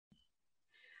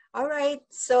All right,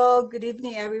 so good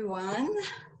evening, everyone.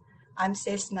 I'm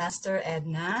Sales Master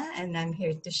Edna, and I'm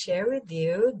here to share with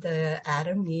you the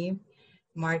ATOMY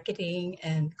marketing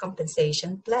and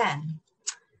compensation plan.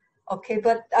 Okay,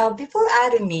 but before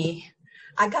ATOMY,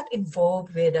 I got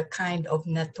involved with a kind of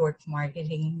network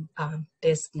marketing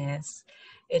business.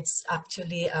 It's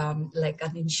actually like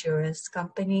an insurance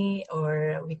company,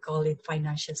 or we call it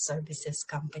financial services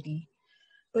company.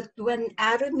 But when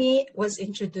ATOMY was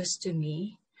introduced to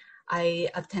me, I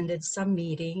attended some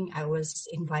meeting. I was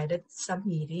invited to some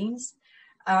meetings,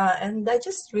 and I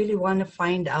just really want to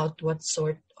find out what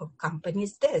sort of company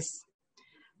is this.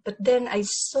 But then I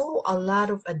saw a lot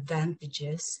of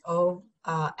advantages of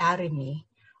ATOMY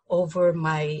over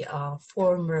my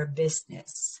former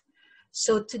business.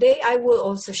 So today I will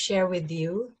also share with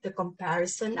you the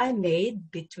comparison I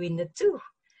made between the two.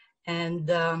 And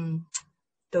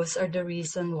those are the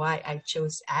reason why I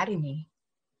chose ATOMY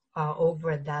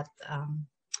over that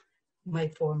my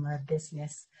former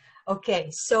business. Okay,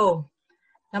 so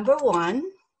number one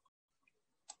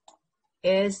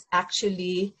is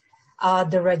actually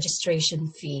the registration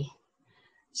fee.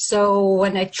 So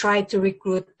when I try to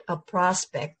recruit a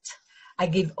prospect, I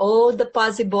give all the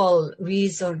possible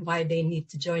reason why they need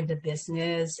to join the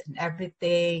business and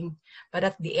everything. But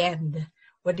at the end,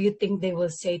 what do you think they will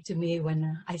say to me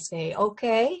when I say,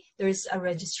 okay, there's a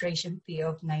registration fee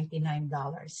of $99?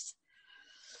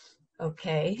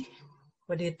 Okay,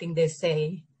 what do you think they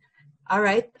say? All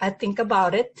right, I think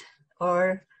about it,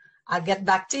 or I'll get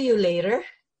back to you later.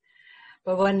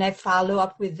 But when I follow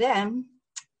up with them,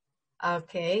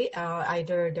 okay,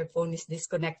 either their phone is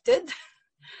disconnected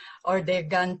or they're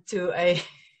gone to a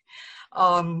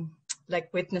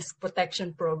like witness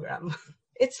protection program.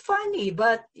 It's funny,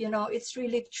 but it's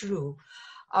really true.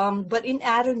 But in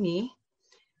ATOMY,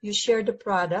 you share the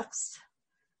products,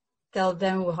 tell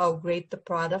them how great the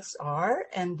products are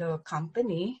and the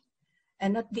company.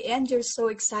 And at the end, you're so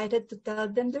excited to tell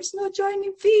them there's no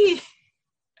joining fee.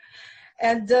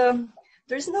 And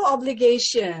there's no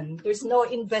obligation, there's no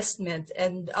investment,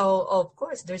 and of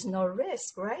course, there's no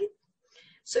risk, right?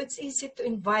 So it's easy to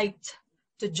invite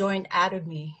to join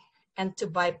ATOMY and to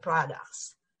buy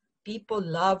products. People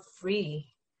love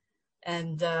free,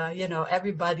 and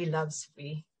everybody loves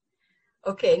free.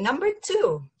 Okay, number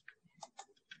two,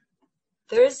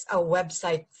 there's a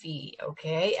website fee.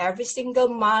 Okay, every single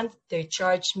month they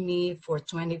charge me for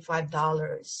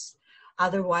 $25.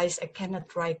 Otherwise, I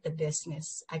cannot write the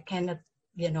business. I cannot,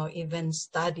 even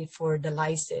study for the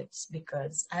license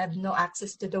because I have no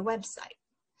access to the website.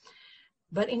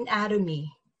 But in ATOMY,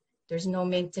 there's no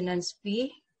maintenance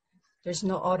fee. There's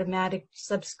no automatic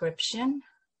subscription.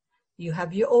 You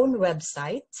have your own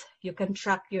website. You can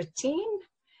track your team.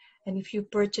 And if you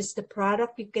purchase the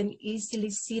product, you can easily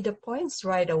see the points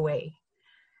right away.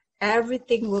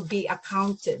 Everything will be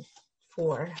accounted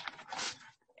for.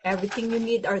 Everything you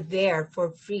need are there for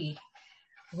free.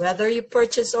 Whether you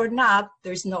purchase or not,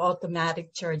 there's no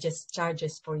automatic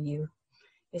charges for you.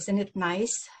 Isn't it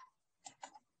nice?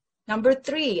 Number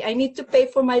three, I need to pay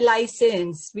for my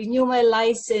license, renew my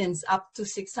license up to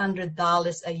 $600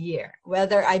 a year,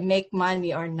 whether I make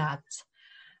money or not,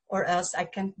 or else I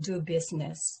can't do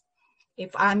business.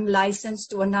 If I'm licensed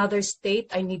to another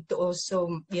state, I need to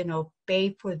also,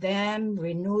 pay for them,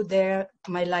 renew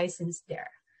my license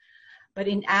there. But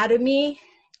in ATOMY,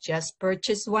 just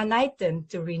purchase one item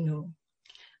to renew,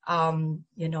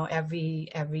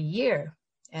 every year.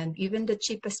 And even the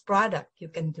cheapest product, you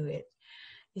can do it.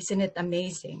 Isn't it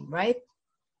amazing, right?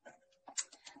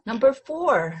 Number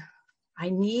four, I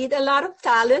need a lot of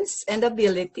talents and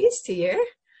abilities here.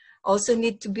 Also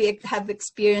need to have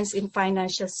experience in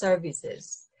financial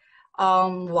services.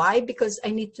 Why? Because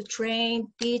I need to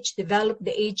train, teach, develop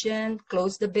the agent,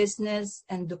 close the business,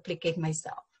 and duplicate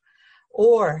myself.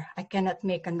 Or I cannot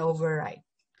make an override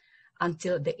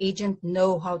until the agent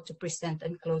know how to present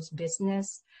and close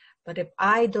business. But if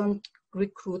I don't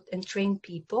recruit and train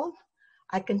people,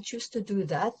 I can choose to do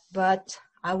that, but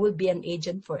I will be an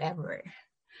agent forever.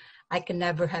 I can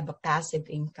never have a passive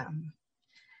income.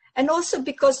 And also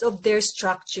because of their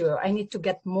structure, I need to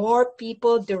get more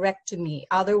people direct to me.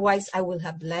 Otherwise, I will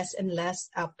have less and less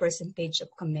percentage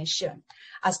of commission.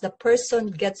 As the person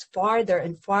gets farther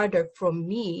and farther from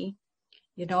me,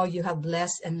 you have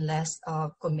less and less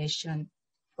commission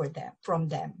from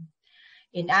them.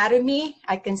 In ATOMY,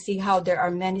 I can see how there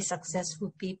are many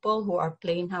successful people who are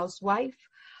plain housewife,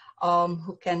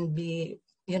 who can be,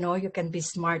 you can be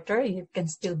smarter, you can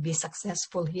still be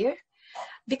successful here.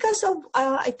 Because of,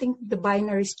 I think, the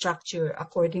binary structure,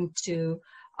 according to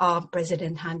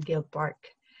President Gil Park.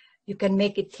 You can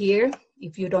make it here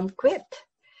if you don't quit.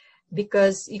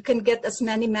 because you can get as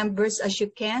many members as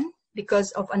you can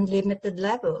because of unlimited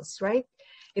levels, right?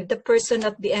 If the person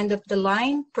at the end of the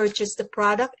line purchased the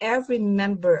product, every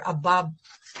member above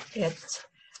it,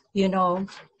 you know,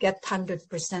 get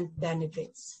 100%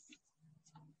 benefits.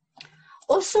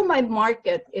 Also, my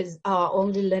market is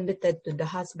only limited to the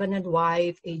husband and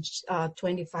wife, age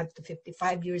 25 to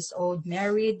 55 years old,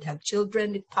 married, have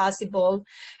children if possible,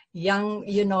 young,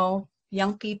 you know,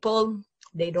 young people,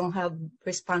 they don't have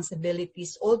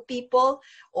responsibilities. Old people,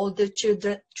 older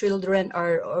children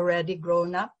are already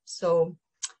grown up. So,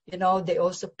 you know, they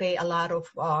also pay a lot of,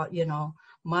 you know,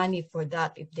 money for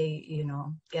that if they, you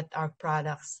know, get our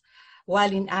products.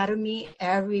 While in ATOMY,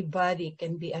 everybody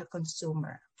can be a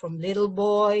consumer, from little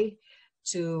boy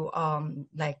to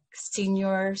like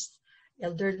seniors,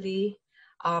 elderly.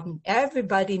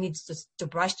 Everybody needs to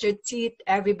brush their teeth.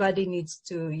 Everybody needs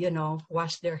to, you know,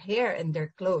 wash their hair and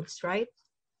their clothes, right?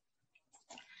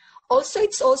 Also,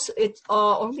 it's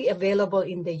only available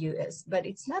in the US, but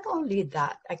it's not only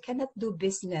that. I cannot do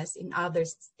business in other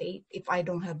states if I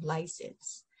don't have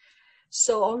license.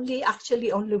 So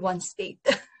actually only one state.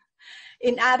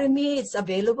 In ATOMY, it's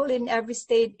available in every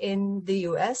state in the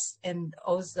US and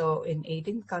also in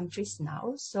 18 countries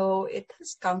now. So it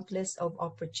has countless of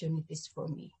opportunities for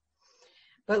me.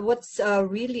 But what's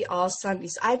really awesome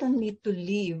is I don't need to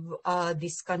leave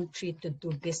this country to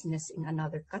do business in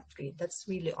another country. That's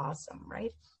really awesome,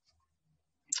 right?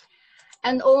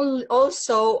 And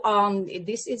also,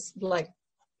 this is like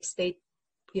state,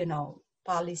 you know,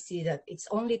 policy that it's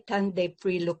only 10-day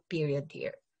pre-look period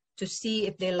here to see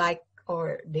if they like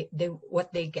or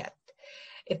what they get.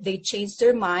 If they change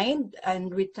their mind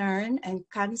and return and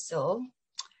cancel,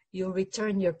 you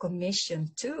return your commission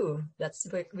too. That's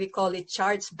what we call it,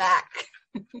 charge back.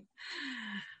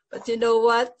 But you know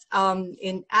what?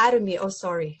 In ATOMY, oh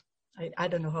sorry, I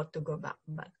don't know how to go back,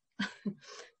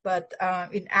 but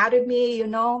in ATOMY, you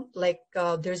know, like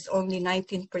there's only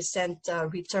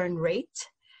 19% return rate,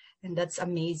 and that's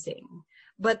amazing.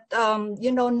 But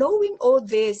you know, knowing all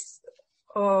this,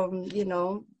 you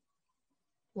know,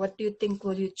 what do you think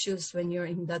will you choose when you're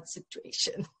in that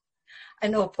situation? I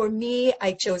know for me,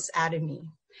 I chose ATOMY.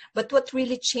 But what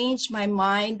really changed my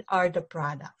mind are the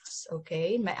products,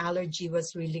 okay? My allergy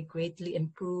was really greatly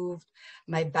improved.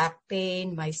 My back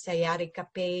pain, my sciatica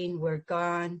pain were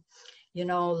gone. You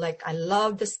know, like I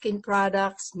love the skin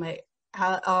products.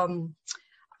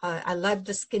 I love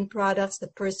the skin products, the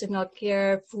personal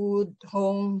care, food,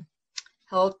 home,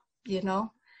 health, you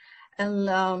know. And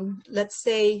let's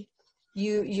say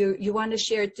you want to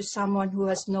share it to someone who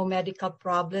has no medical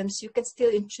problems, you can still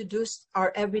introduce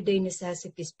our everyday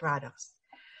necessities products.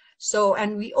 So,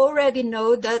 and we already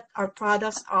know that our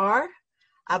products are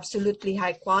absolutely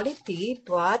high quality,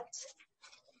 but,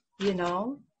 you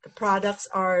know, the products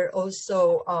are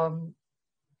also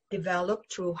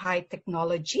developed through high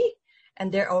technology,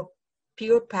 and they're all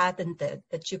pure patented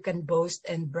that you can boast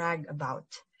and brag about.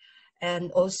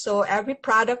 And also every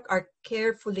product are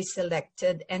carefully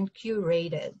selected and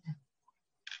curated.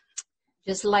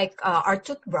 Just like our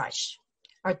toothbrush.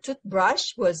 Our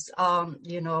toothbrush was,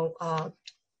 you know,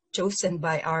 chosen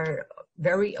by our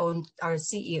very own, our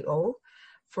CEO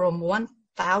from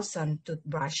 1,000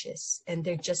 toothbrushes. And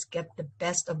they just get the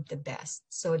best of the best.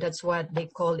 So that's what they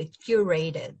call it,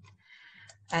 curated.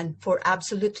 And for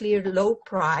absolutely low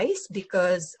price,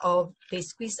 because of they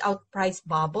squeeze out price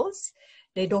bubbles.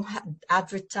 They don't have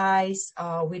advertise.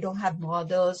 We don't have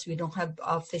models. We don't have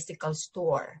a physical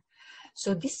store.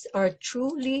 So these are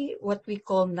truly what we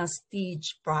call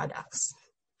prestige products.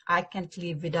 I can't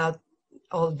live without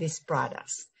all these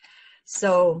products.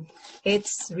 So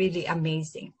it's really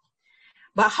amazing.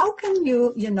 But how can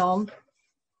you, you know,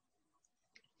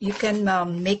 you can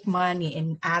make money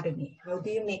in ATOMY? How do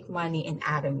you make money in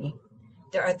ATOMY?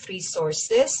 There are 3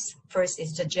 sources. First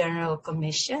is the general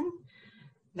commission,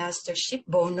 mastership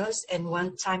bonus, and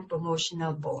one-time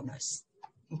promotional bonus.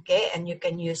 Okay, and you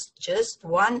can use just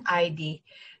one ID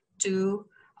to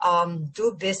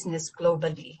do business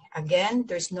globally. Again,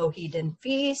 there's no hidden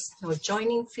fees, no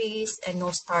joining fees, and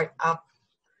no startup,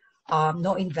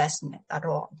 no investment at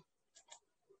all.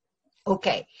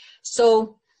 Okay,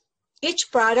 so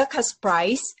each product has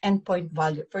price and point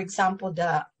value. For example,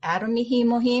 the ATOMY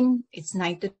Hemohim, it's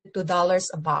 $92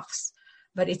 a box,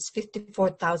 but it's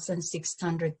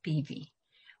 54,600 PV.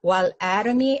 While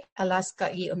ATOMY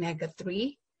Alaska E Omega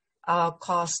 3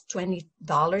 costs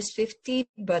 $20.50,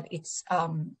 but it's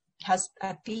has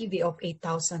a PV of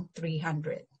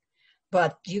 8,300.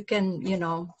 But you can, you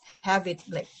know, have it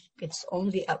like it's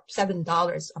only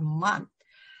 $7 a month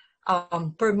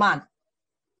per month,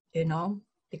 you know,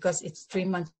 because it's 3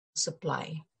 months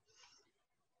supply.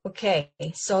 Okay,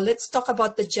 so let's talk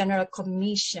about the general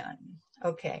commission.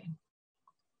 Okay,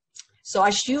 so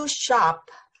as you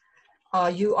shop,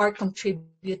 you are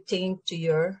contributing to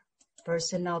your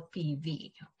personal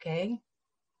PV, okay?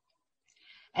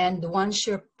 And once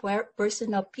your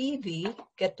personal PV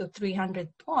get to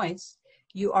 300 points,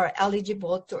 you are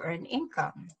eligible to earn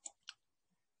income,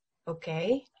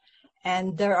 okay?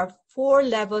 And there are 4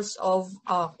 levels of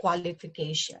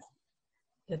qualification: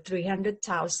 the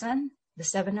 300,000, the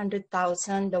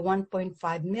 700,000, the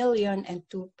 1.5 million, and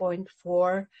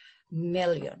 2.4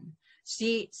 million.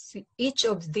 See, each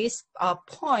of these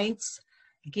points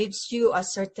gives you a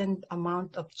certain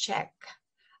amount of check.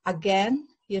 Again,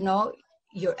 you know,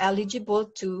 you're eligible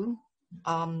to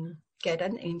get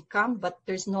an income, but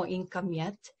there's no income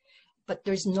yet, but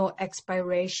there's no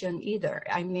expiration either.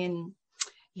 I mean,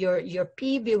 your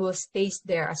PV will stay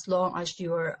there as long as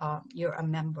you're a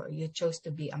member. You chose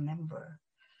to be a member.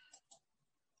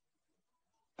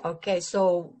 Okay,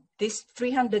 so this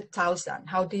 300,000,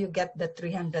 how do you get the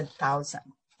 300,000?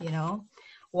 You know,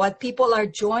 what people are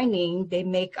joining, they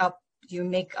make up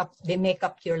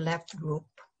your left group.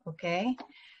 Okay,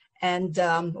 and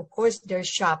of course they're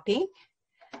shopping,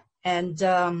 and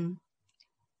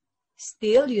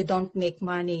still you don't make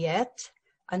money yet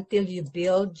until you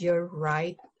build your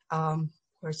right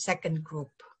or second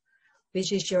group,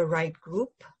 which is your right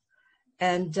group.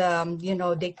 And you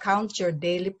know, they count your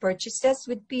daily purchases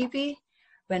with PV.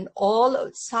 When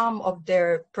sum of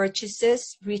their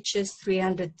purchases reaches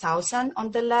 300,000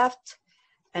 on the left,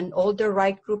 and all the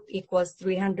right group equals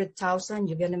 300,000,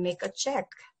 you're gonna make a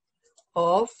check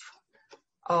of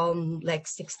like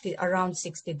around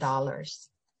 $60.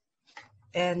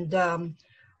 And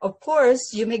of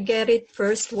course, you may get it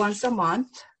first once a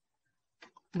month.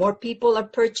 More people are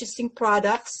purchasing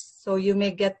products, so you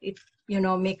may get it, you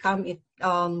know, may come it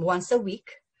once a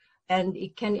week, and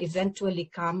it can eventually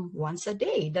come once a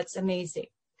day. That's amazing.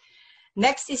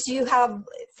 Next is you have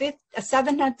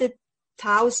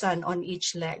 700,000 on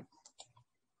each leg.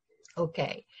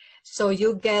 Okay, so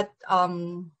you get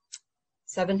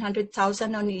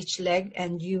 700,000 on each leg,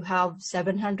 and you have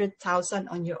 700,000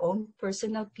 on your own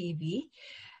personal PV.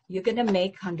 You're gonna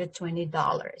make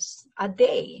 $120 a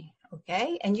day.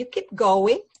 Okay, and you keep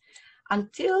going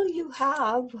until you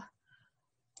have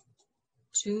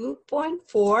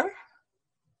 2.4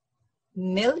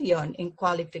 million in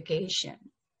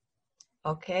qualification.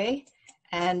 Okay,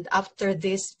 and after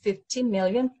this 50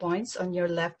 million points on your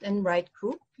left and right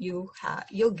group, you'll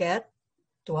get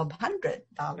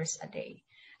 $1,200 a day,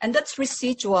 and that's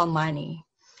residual money.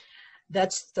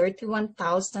 That's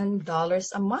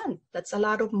 $31,000 a month. That's a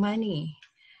lot of money.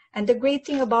 And the great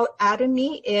thing about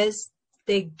ATOMY is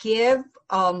they give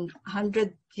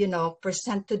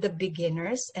 100% to the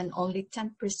beginners and only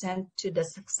 10% to the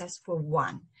successful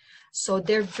one. So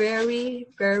they're very,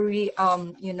 very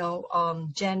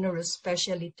generous,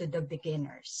 especially to the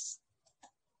beginners.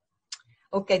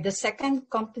 Okay, the second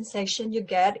compensation you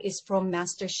get is from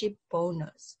mastership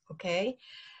bonus. Okay,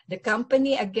 the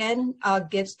company again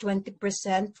gives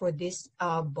 20% for this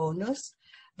bonus.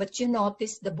 But you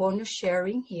notice the bonus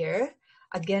sharing here.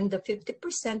 Again, the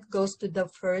 50% goes to the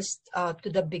first, to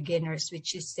the beginners,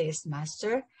 which is sales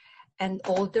master. And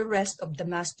all the rest of the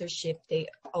mastership, they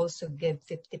also give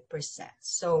 50%.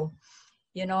 So,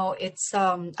 you know, it's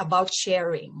about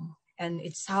sharing. And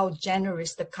it's how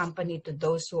generous the company to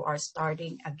those who are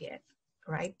starting again,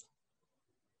 right?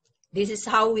 This is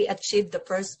how we achieved the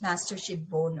first mastership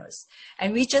bonus.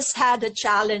 And we just had a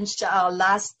challenge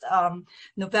last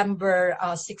November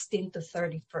 16 to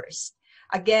 31st.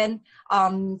 Again,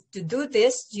 to do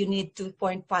this, you need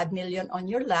 2.5 million on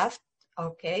your left,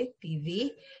 okay,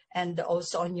 PV, and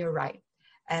also on your right.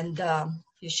 And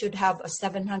you should have a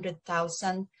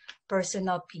 700,000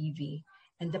 personal PV.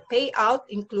 And the payout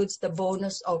includes the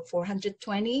bonus of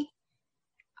 420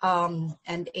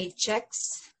 and 8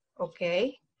 checks,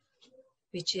 okay,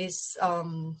 which is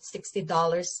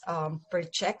 $60 per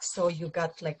check. So you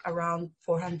got like around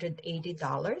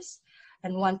 $480.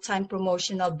 And one-time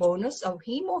promotional bonus of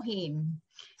Himo-Him,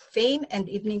 Fame and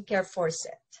Evening Care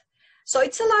Set. So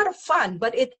it's a lot of fun,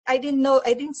 but I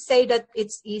didn't say that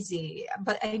it's easy,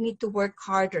 but I need to work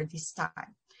harder this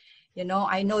time. You know,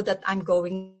 I know that I'm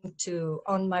going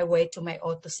on my way to my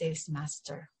auto sales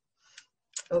master.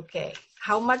 Okay,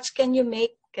 how much can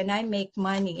I make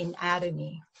money in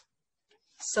ATOMY?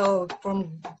 So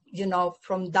from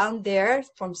down there,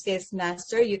 from sales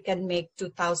master, you can make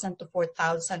 2,000 to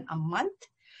 4,000 a month,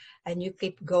 and you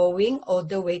keep going all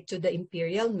the way to the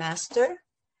imperial master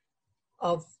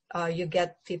of you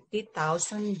get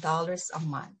 $50,000 a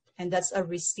month, and that's a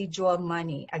residual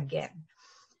money again.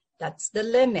 That's the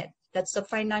limit. That's the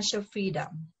financial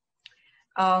freedom.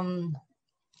 And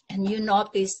you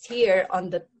noticed here on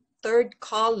the third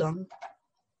column,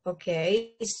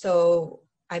 okay, so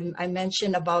I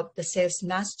mentioned about the sales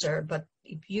master, but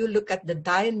if you look at the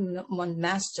diamond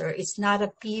master, it's not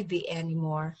a PV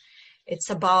anymore. It's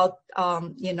about,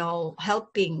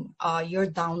 helping your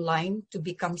downline to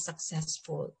become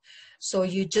successful. So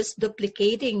you just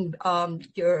duplicating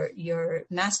your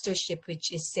mastership,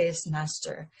 which is sales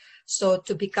master. So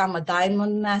to become a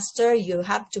diamond master, you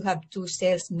have to have 2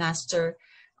 sales master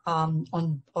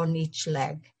on each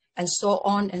leg, and so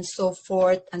on and so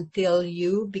forth until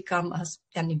you become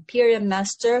an imperial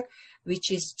master,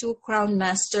 which is 2 crown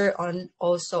master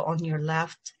also on your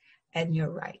left and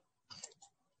your right.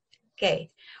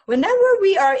 Okay, whenever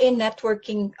we are in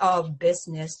networking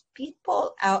business,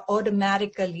 people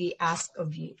automatically ask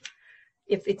of you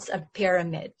if it's a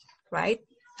pyramid, right?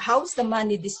 How's the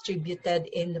money distributed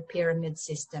in the pyramid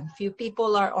system? Few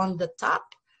people are on the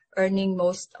top, earning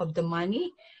most of the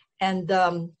money, and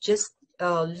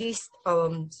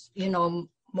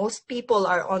most people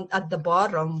are at the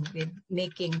bottom with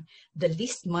making the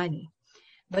least money.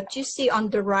 But you see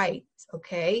on the right,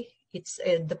 okay, it's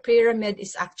the pyramid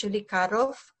is actually cut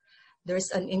off. There's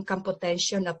an income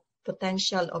potential of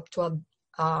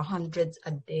 1,200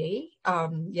 a day.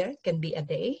 It can be a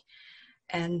day,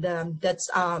 and that's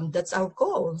our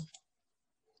goal.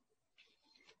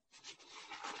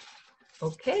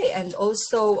 Okay, and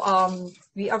also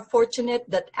we are fortunate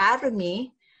that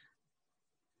ATOMY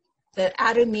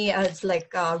has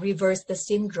reversed the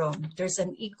syndrome. There's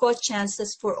an equal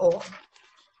chances for all,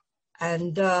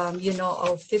 and a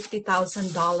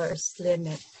 $50,000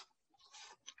 limit.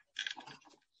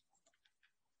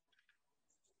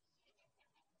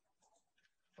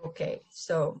 Okay,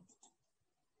 so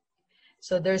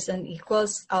there's an equal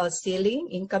ceiling,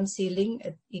 income ceiling,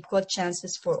 equal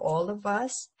chances for all of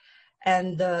us.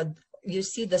 And you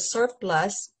see the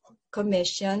surplus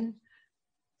commission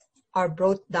are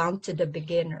brought down to the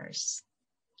beginners.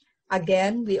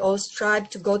 Again, we all strive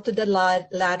to go to the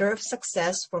ladder of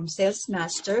success from sales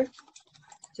master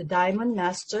to diamond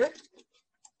master,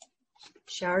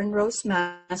 Sharon Rose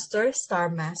master, star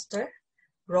master,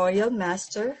 royal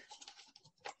master,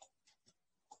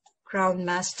 crown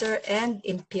master, and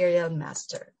imperial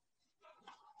master.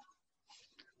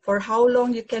 For how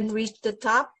long you can reach the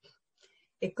top?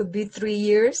 It could be 3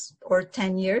 years or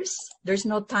 10 years. There's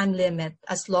no time limit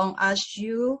as long as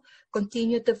you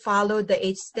continue to follow the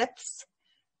 8 steps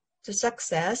to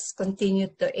success, continue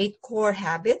the 8 core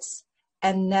habits,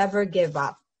 and never give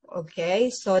up,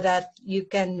 okay? So that you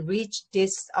can reach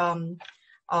this,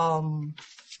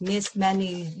 miss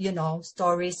many,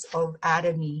 stories of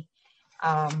ATOMY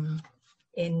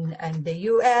in the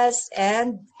US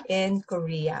and in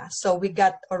Korea. So we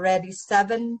got already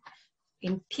 7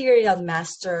 imperial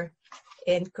master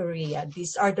in Korea.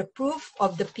 These are the proof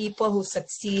of the people who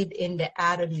succeed in the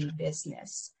ATOMY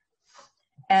business.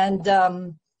 And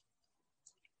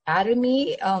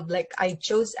ATOMY, I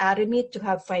chose ATOMY to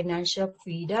have financial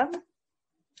freedom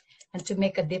and to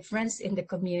make a difference in the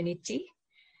community.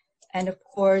 And of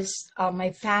course, my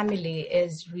family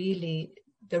is really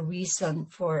the reason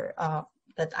for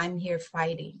that I'm here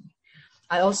fighting.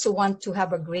 I also want to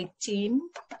have a great team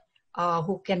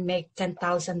who can make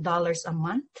 $10,000 a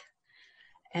month.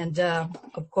 And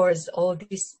of course, all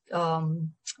this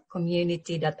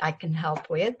community that I can help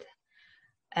with.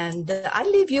 And I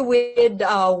leave you with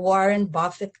Warren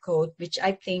Buffett quote, which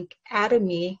I think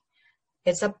ATOMY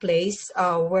is a place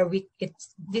where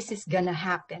this is gonna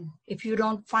happen. If you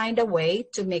don't find a way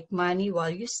to make money while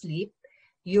you sleep,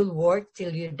 you'll work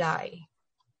till you die.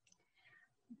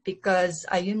 Because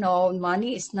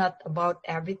money is not about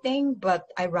everything, but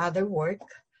I rather work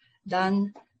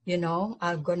than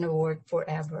I'm gonna work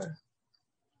forever.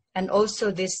 And also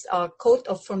this quote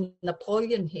from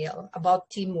Napoleon Hill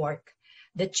about teamwork,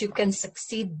 that you can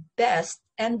succeed best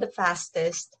and the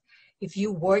fastest if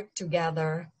you work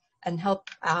together and help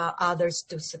others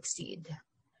to succeed.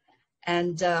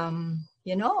 And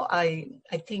I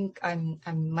think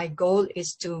my goal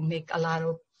is to make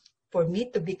for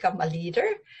me to become a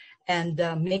leader and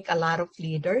make a lot of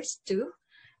leaders too.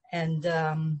 And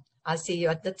I'll see you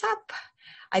at the top.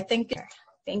 I thank you.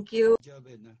 Thank you. Good job,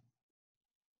 Edna.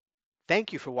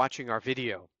 Thank you for watching our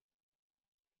video.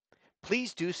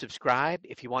 Please do subscribe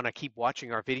if you want to keep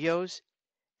watching our videos,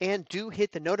 and do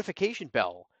hit the notification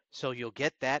bell so you'll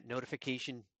get that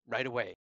notification right away.